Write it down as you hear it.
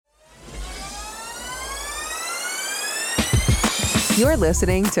You're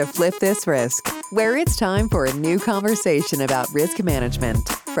listening to Flip This Risk, where it's time for a new conversation about risk management.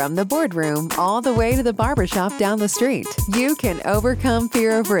 From the boardroom all the way to the barbershop down the street, you can overcome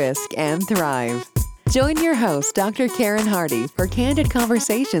fear of risk and thrive. Join your host, Dr. Karen Hardy, for candid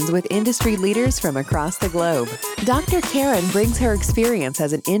conversations with industry leaders from across the globe. Dr. Karen brings her experience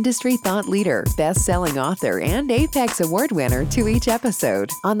as an industry thought leader, best-selling author, and Apex Award winner to each episode.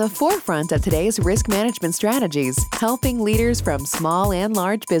 On the forefront of today's risk management strategies, helping leaders from small and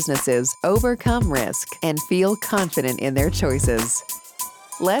large businesses overcome risk and feel confident in their choices.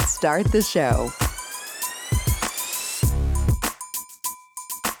 Let's start the show.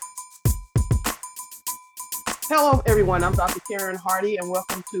 Hello, everyone. I'm Dr. Karen Hardy, and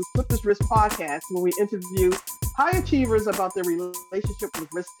welcome to Flip This Risk podcast, where we interview high achievers about their relationship with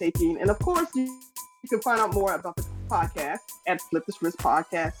risk-taking. And of course, you can find out more about the podcast at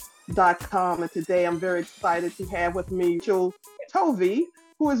flipthisriskpodcast.com. And today, I'm very excited to have with me Rachel Tovey,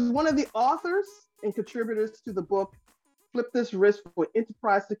 who is one of the authors and contributors to the book Flip This Risk for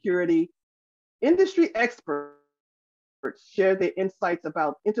Enterprise Security. Industry experts share their insights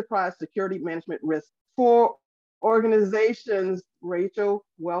about enterprise security management risk for organizations. Rachel,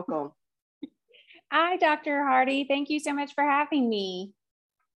 welcome. Hi, Dr. Hardy. Thank you so much for having me.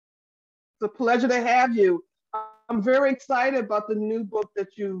 It's a pleasure to have you. I'm very excited about the new book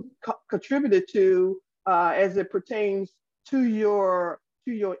that you contributed to as it pertains to your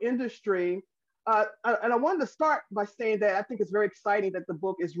industry. And I wanted to start by saying that I think it's very exciting that the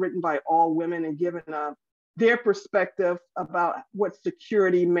book is written by all women and given their perspective about what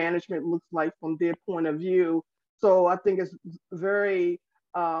security management looks like from their point of view. So I think it's very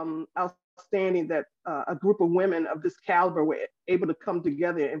outstanding that a group of women of this caliber were able to come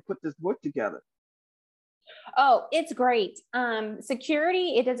together and put this book together. Oh, it's great.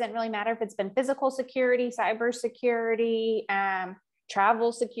 Security, it doesn't really matter if it's been physical security, cyber security,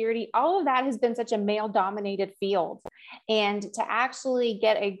 travel security, all of that has been such a male-dominated field. And to actually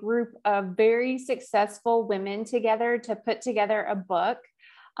get a group of very successful women together to put together a book,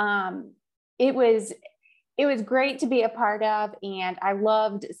 it was great to be a part of. And I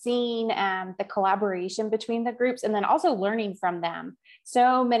loved seeing the collaboration between the groups and then also learning from them.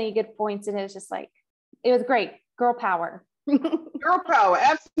 So many good points. And it was great. Girl power. Girl power,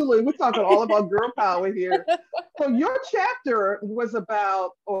 absolutely. We're talking all about girl power here. So your chapter was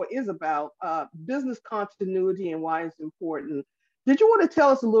about, or is about, business continuity and why it's important. Did you want to tell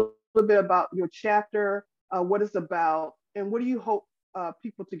us a little bit about your chapter, what it's about, and what do you hope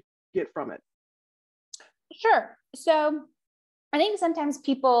people to get from it? Sure. So I think sometimes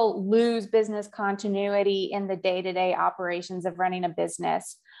people lose business continuity in the day-to-day operations of running a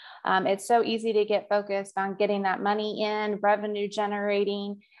business. It's so easy to get focused on getting that money in, revenue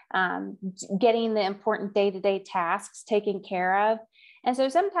generating, getting the important day-to-day tasks taken care of. And so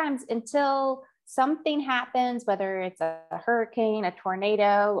sometimes until something happens, whether it's a hurricane, a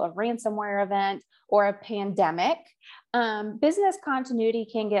tornado, a ransomware event, or a pandemic, business continuity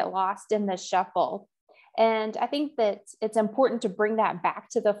can get lost in the shuffle. And I think that it's important to bring that back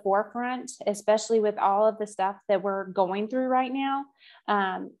to the forefront, especially with all of the stuff that we're going through right now.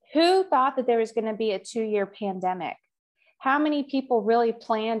 Who thought that there was going to be a 2-year pandemic? How many people really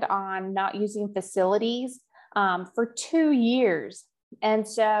planned on not using facilities for 2 years? And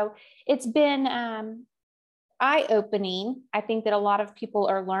so it's been eye-opening. I think that a lot of people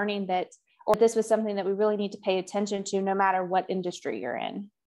are learning that, or this was something that we really need to pay attention to no matter what industry you're in.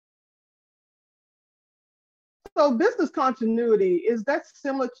 So business continuity, is that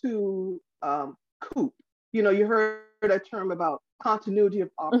similar to COOP? You know, you heard that term about continuity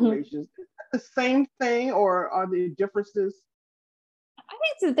of operations. Mm-hmm. Is that the same thing, or are there differences? I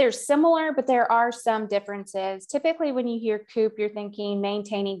think that they're similar, but there are some differences. Typically, when you hear COOP, you're thinking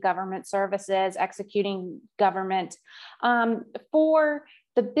maintaining government services, executing government. For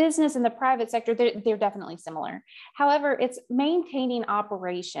the business and the private sector, they're definitely similar. However, it's maintaining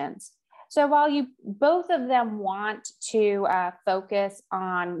operations. So while both of them want to focus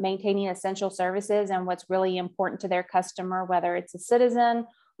on maintaining essential services and what's really important to their customer, whether it's a citizen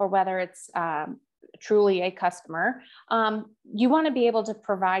or whether it's truly a customer, you want to be able to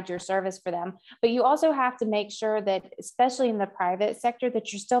provide your service for them. But you also have to make sure that, especially in the private sector,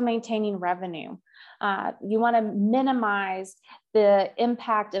 that you're still maintaining revenue. You want to minimize the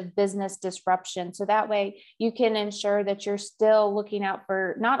impact of business disruption. So that way you can ensure that you're still looking out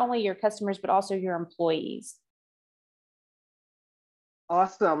for not only your customers, but also your employees.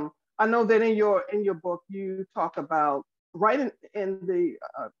 Awesome. I know that in your book, you talk about, right in the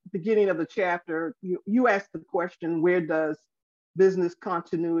beginning of the chapter, you ask the question, where does business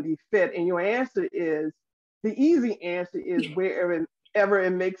continuity fit? And your answer is the easy answer is wherever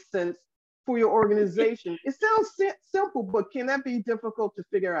it makes sense for your organization. It sounds simple, but can that be difficult to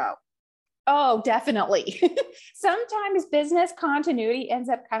figure out? Oh, definitely. Sometimes business continuity ends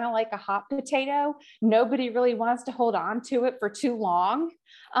up kind of like a hot potato. Nobody really wants to hold on to it for too long.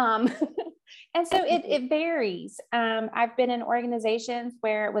 Um, and so it varies. I've been in organizations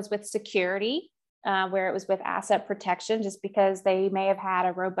where it was with security, where it was with asset protection, just because they may have had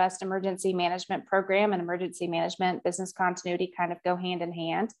a robust emergency management program, and emergency management, business continuity kind of go hand in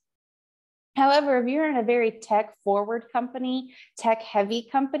hand. However, if you're in a very tech forward company, tech heavy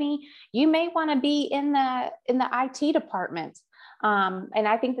company, you may want to be in the IT department. And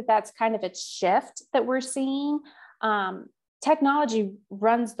I think that that's kind of a shift that we're seeing. Technology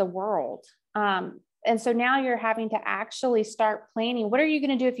runs the world. And so now you're having to actually start planning. What are you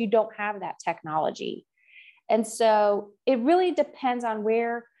going to do if you don't have that technology? And so it really depends on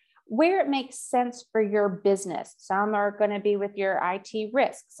where it makes sense for your business. Some are going to be with your IT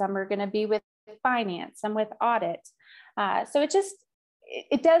risk. Some are going to be with finance, some with audit. So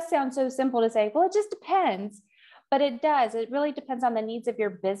it does sound so simple to say, well, it just depends, but it does. It really depends on the needs of your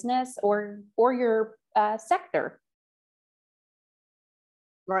business or your sector.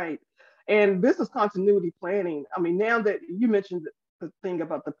 Right. And business continuity planning, I mean, now that you mentioned the thing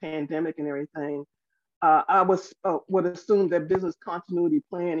about the pandemic and everything, I would assume that business continuity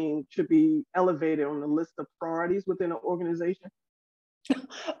planning should be elevated on the list of priorities within an organization.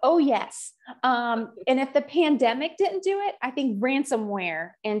 Oh, yes. And if the pandemic didn't do it, I think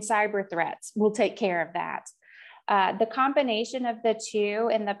ransomware and cyber threats will take care of that. The combination of the two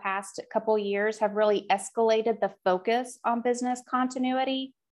in the past couple of years have really escalated the focus on business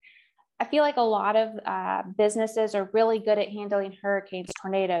continuity. I feel like a lot of businesses are really good at handling hurricanes,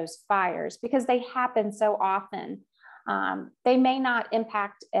 tornadoes, fires, because they happen so often. They may not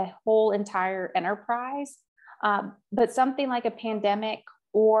impact a whole entire enterprise, but something like a pandemic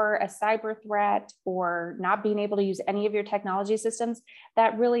or a cyber threat or not being able to use any of your technology systems,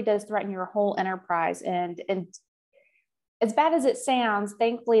 that really does threaten your whole enterprise. And as bad as it sounds,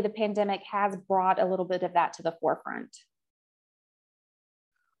 thankfully, the pandemic has brought a little bit of that to the forefront.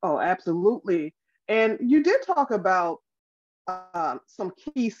 Oh, absolutely. And you did talk about some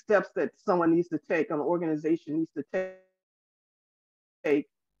key steps that someone needs to take, an organization needs to take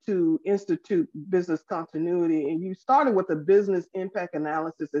to institute business continuity. And you started with the business impact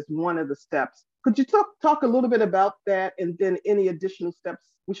analysis as one of the steps. Could you talk a little bit about that, and then any additional steps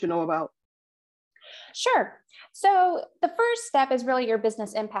we should know about? Sure. So the first step is really your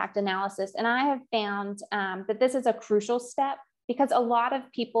business impact analysis. And I have found that this is a crucial step, because a lot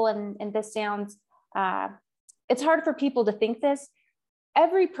of people, and this sounds, it's hard for people to think this,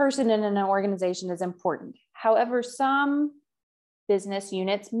 every person in an organization is important. However, some business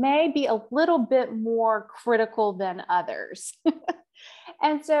units may be a little bit more critical than others.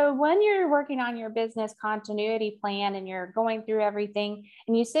 And so when you're working on your business continuity plan and you're going through everything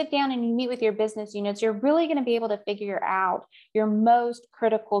and you sit down and you meet with your business units, you're really going to be able to figure out your most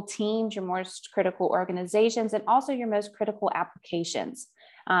critical teams, your most critical organizations, and also your most critical applications,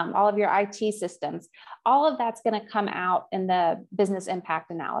 all of your IT systems. All of that's going to come out in the business impact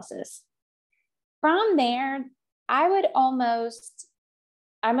analysis. From there, I'm a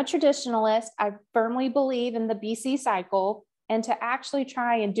traditionalist. I firmly believe in the BC cycle. And to actually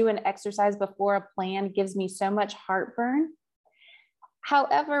try and do an exercise before a plan gives me so much heartburn.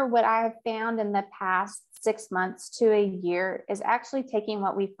 However, what I have found in the past 6 months to a year is actually taking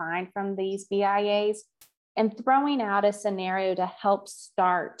what we find from these BIAs and throwing out a scenario to help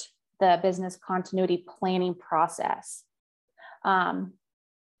start the business continuity planning process.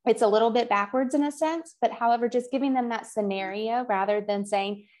 It's a little bit backwards in a sense, but however, just giving them that scenario rather than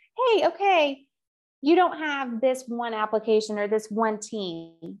saying, hey, okay, you don't have this one application or this one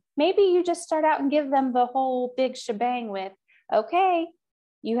team. Maybe you just start out and give them the whole big shebang with, okay,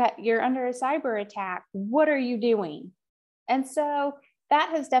 you're under a cyber attack. What are you doing? And so that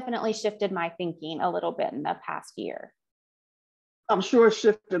has definitely shifted my thinking a little bit in the past year. I'm sure it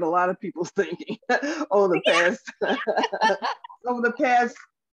shifted a lot of people's thinking over the past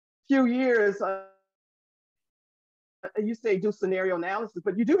few years. You say do scenario analysis,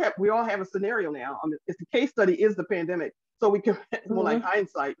 but we all have a scenario now. I mean, it's the case study is the pandemic, so we can more like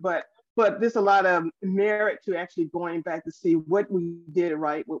hindsight, but there's a lot of merit to actually going back to see what we did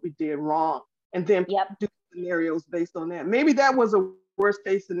right, what we did wrong, and then do scenarios based on that. Maybe that was a worst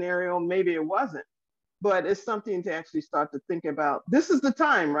case scenario, maybe it wasn't, but it's something to actually start to think about. This is the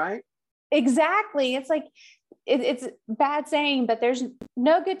time, right? Exactly. It's like, it's bad saying, but there's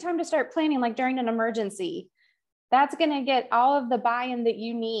no good time to start planning like during an emergency. that's going to get all of the buy-in that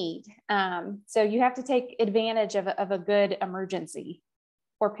you need. So you have to take advantage of a good emergency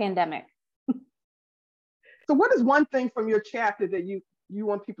or pandemic. So what is one thing from your chapter that you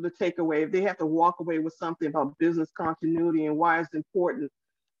want people to take away if they have to walk away with something about business continuity and why it's important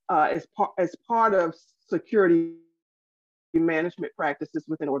as part of security management practices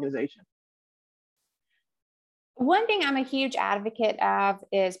within an organization? One thing I'm a huge advocate of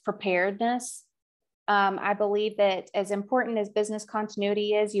is preparedness. I believe that as important as business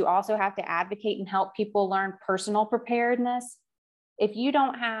continuity is, you also have to advocate and help people learn personal preparedness. If you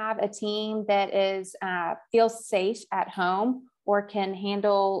don't have a team that feels safe at home or can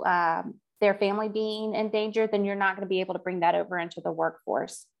handle their family being in danger, then you're not going to be able to bring that over into the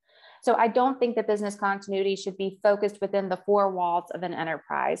workforce. So I don't think that business continuity should be focused within the four walls of an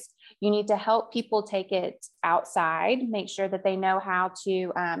enterprise. You need to help people take it outside, make sure that they know how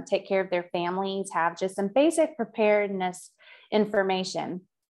to take care of their families, have just some basic preparedness information.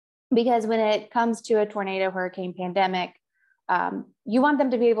 Because when it comes to a tornado, hurricane, pandemic, you want them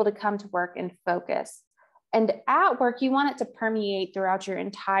to be able to come to work and focus. And at work, you want it to permeate throughout your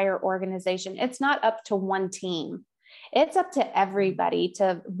entire organization. It's not up to one team. It's up to everybody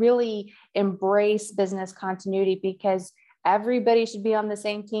to really embrace business continuity, because everybody should be on the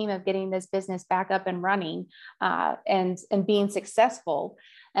same team of getting this business back up and running and being successful.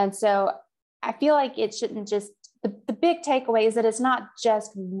 And so I feel like it shouldn't just, the big takeaway is that it's not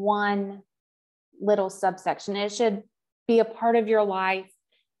just one little subsection. It should be a part of your life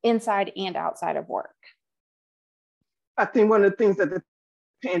inside and outside of work. I think one of the things that the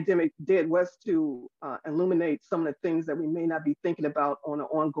pandemic did was to illuminate some of the things that we may not be thinking about on an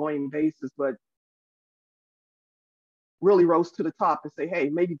ongoing basis, but really rose to the top and say, hey,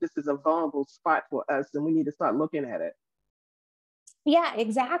 maybe this is a vulnerable spot for us and we need to start looking at it. Yeah,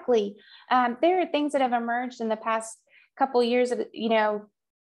 exactly. There are things that have emerged in the past couple of years of, do you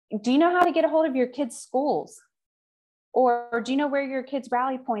know how to get a hold of your kids' schools? Or do you know where your kids'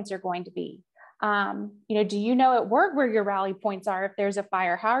 rally points are going to be? Do you know at work where your rally points are if there's a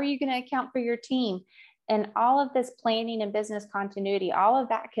fire? How are you going to account for your team? And all of this planning and business continuity, all of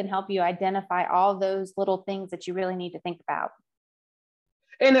that can help you identify all those little things that you really need to think about.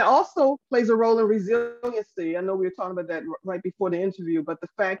 And it also plays a role in resiliency. I know we were talking about that right before the interview, but the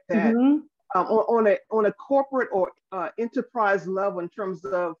fact that on a corporate or enterprise level, in terms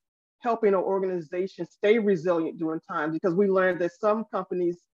of helping an organization stay resilient during times, because we learned that some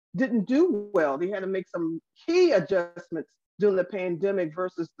companies didn't do well. They had to make some key adjustments during the pandemic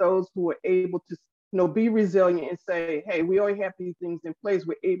versus those who were able to be resilient and say, hey, we already have these things in place.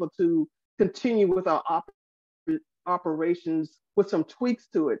 We're able to continue with our operations with some tweaks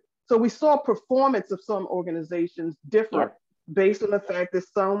to it. So we saw performance of some organizations differ based on the fact that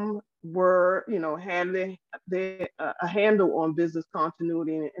some were, had a handle on business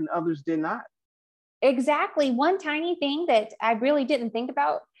continuity and others did not. Exactly. One tiny thing that I really didn't think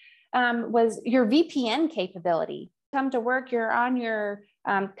about was your VPN capability. Come to work, you're on your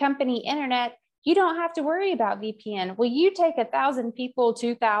company internet. You don't have to worry about VPN. Well, you take 1,000 people,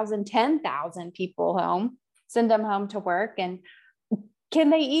 2,000, 10,000 people home, send them home to work. And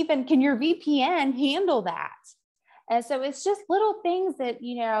can your VPN handle that? And so it's just little things that,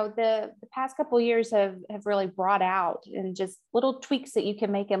 the past couple of years have really brought out, and just little tweaks that you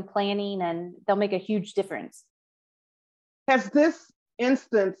can make in planning, and they'll make a huge difference. Has this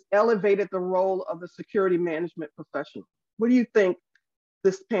instance elevated the role of the security management professional? What do you think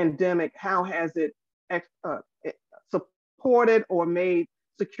this pandemic, how has it supported or made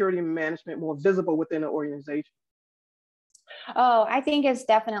security management more visible within an organization? Oh, I think it's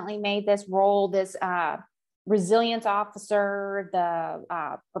definitely made this role, this resilience officer,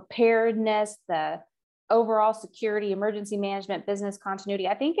 the preparedness, the overall security, emergency management, business continuity.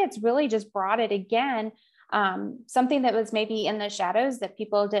 I think it's really just brought it again, something that was maybe in the shadows that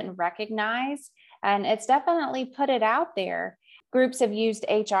people didn't recognize. And it's definitely put it out there. Groups have used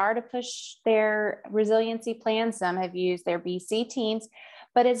HR to push their resiliency plans. Some have used their BC teams,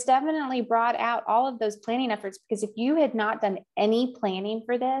 but it's definitely brought out all of those planning efforts, because if you had not done any planning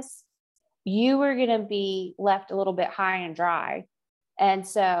for this, you were going to be left a little bit high and dry. And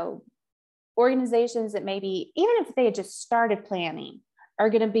so organizations that maybe, even if they had just started planning, are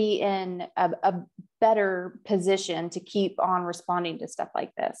going to be in a better position to keep on responding to stuff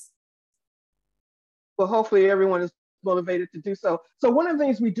like this. Well, hopefully everyone is motivated to do so. So one of the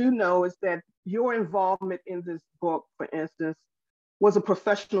things we do know is that your involvement in this book, for instance, was a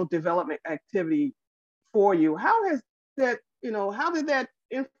professional development activity for you. How has that, how did that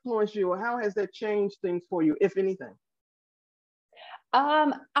influence you, or how has that changed things for you, if anything?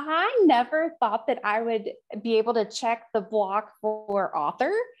 I never thought that I would be able to check the block for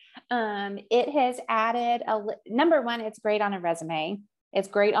author. It has added number one, it's great on a resume. It's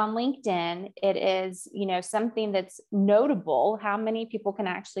great on LinkedIn. It is, something that's notable. How many people can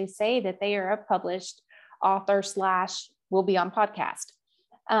actually say that they are a published author / will be on podcast?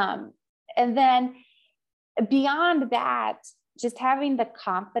 And then beyond that, just having the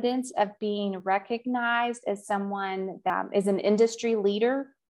confidence of being recognized as someone that is an industry leader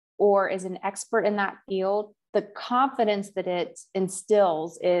or is an expert in that field, the confidence that it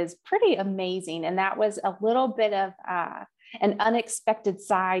instills is pretty amazing. And that was a little bit of an unexpected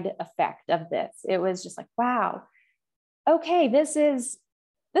side effect of this. It was just like, wow, okay, this is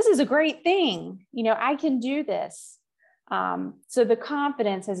a great thing. I can do this. So the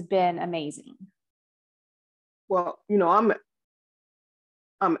confidence has been amazing. Well,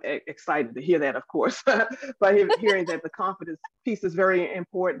 I'm excited to hear that, of course, by hearing that the confidence piece is very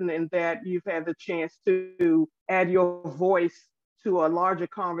important and that you've had the chance to add your voice to a larger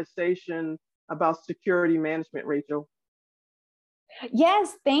conversation about security management, Rachel.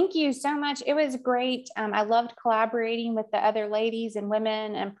 Yes, thank you so much. It was great. I loved collaborating with the other ladies and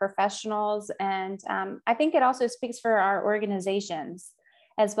women and professionals. And I think it also speaks for our organizations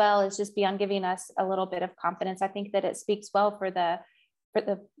as well as just beyond giving us a little bit of confidence. I think that it speaks well for the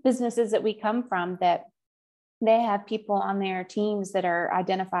businesses that we come from, that they have people on their teams that are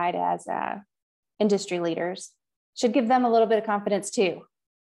identified as industry leaders. Should give them a little bit of confidence too.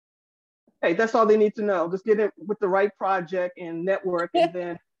 Hey, that's all they need to know. Just get it with the right project and network, and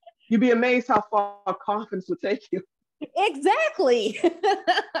then you'd be amazed how far confidence would take you. Exactly.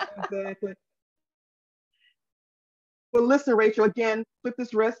 Exactly. Well, listen, Rachel, again, Flip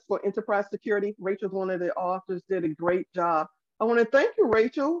This Risk for Enterprise Security. Rachel's one of the authors, did a great job. I want to thank you,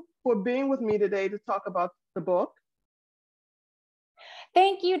 Rachel, for being with me today to talk about the book.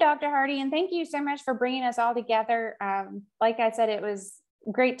 Thank you, Dr. Hardy, and thank you so much for bringing us all together. Like I said, it was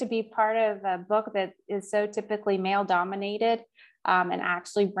great to be part of a book that is so typically male dominated, and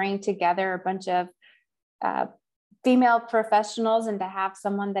actually bring together a bunch of female professionals, and to have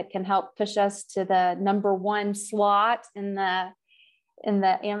someone that can help push us to the #1 slot in the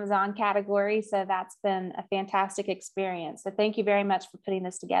Amazon category. So that's been a fantastic experience. So thank you very much for putting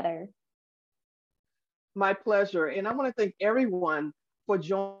this together. My pleasure. And I want to thank everyone for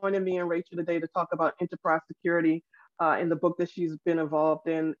joining me and Rachel today to talk about enterprise security in the book that she's been involved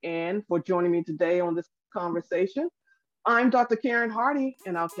in, and for joining me today on this conversation. I'm Dr. Karen Hardy,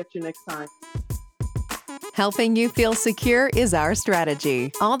 and I'll catch you next time. Helping you feel secure is our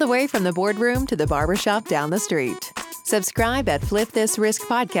strategy, all the way from the boardroom to the barbershop down the street. Subscribe at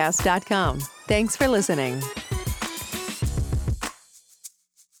flipthisriskpodcast.com. Thanks for listening.